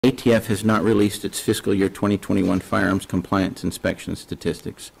ATF has not released its fiscal year 2021 firearms compliance inspection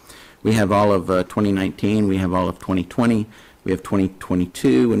statistics. We have all of 2019, we have all of 2020, we have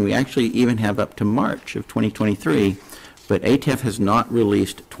 2022, and we actually even have up to March of 2023, but ATF has not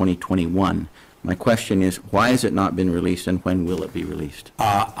released 2021. My question is, why has it not been released, and when will it be released?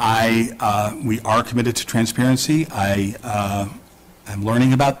 We are committed to transparency. I'm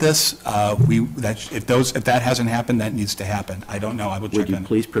learning about this. If that hasn't happened, that needs to happen. I don't know. I will check. Would you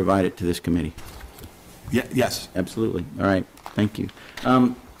please provide it to this committee? Yes. Absolutely. All right. Thank you.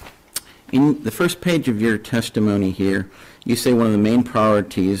 In the first page of your testimony here, you say one of the main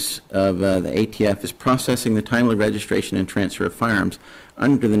priorities of the ATF is processing the timely registration and transfer of firearms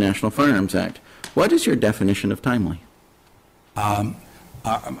under the National Firearms Act. What is your definition of timely?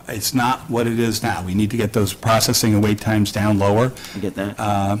 It's not what it is now. We need to get those processing and wait times down lower. I get that.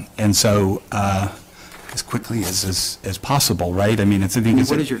 And so as quickly as possible, right? I mean,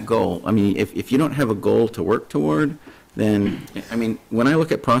 what is your goal? I mean, if you don't have a goal to work toward, then, I mean, when I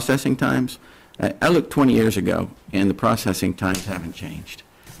look at processing times, I looked 20 years ago, and the processing times haven't changed.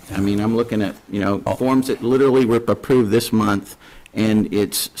 I mean, I'm looking at, forms that literally were approved this month, and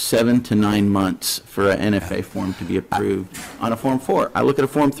it's 7 to 9 months for an NFA form to be approved on a Form 4. I look at a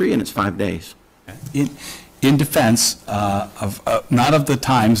Form 3, and it's 5 days. In defense of not of the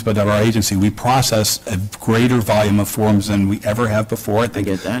Times, but of our agency, we process a greater volume of forms than we ever have before. I think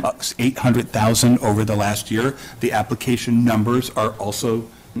I get that. 800,000 over the last year. The application numbers are also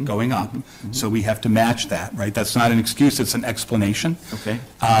going up, so we have to match that, right? That's not an excuse, it's an explanation. Okay.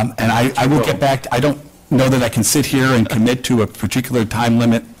 And I will get back I don't know that I can sit here and commit to a particular time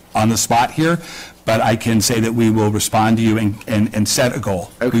limit on the spot here, but I can say that we will respond to you and set a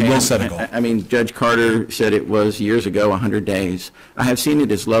goal. Okay. We will set a goal. I mean, Judge Carter said it was years ago 100 days. I have seen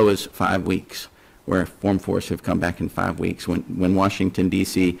it as low as 5 weeks, where Form 4s have come back in 5 weeks. When Washington,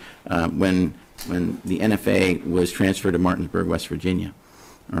 D.C., when the NFA was transferred to Martinsburg, West Virginia.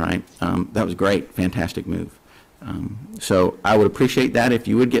 All right, that was great, fantastic move. So I would appreciate that if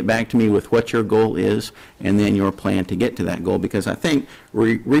you would get back to me with what your goal is and then your plan to get to that goal, because I think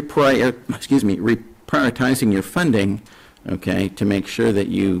reprioritizing your funding, okay, to make sure that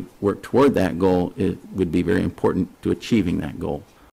you work toward that goal would be very important to achieving that goal.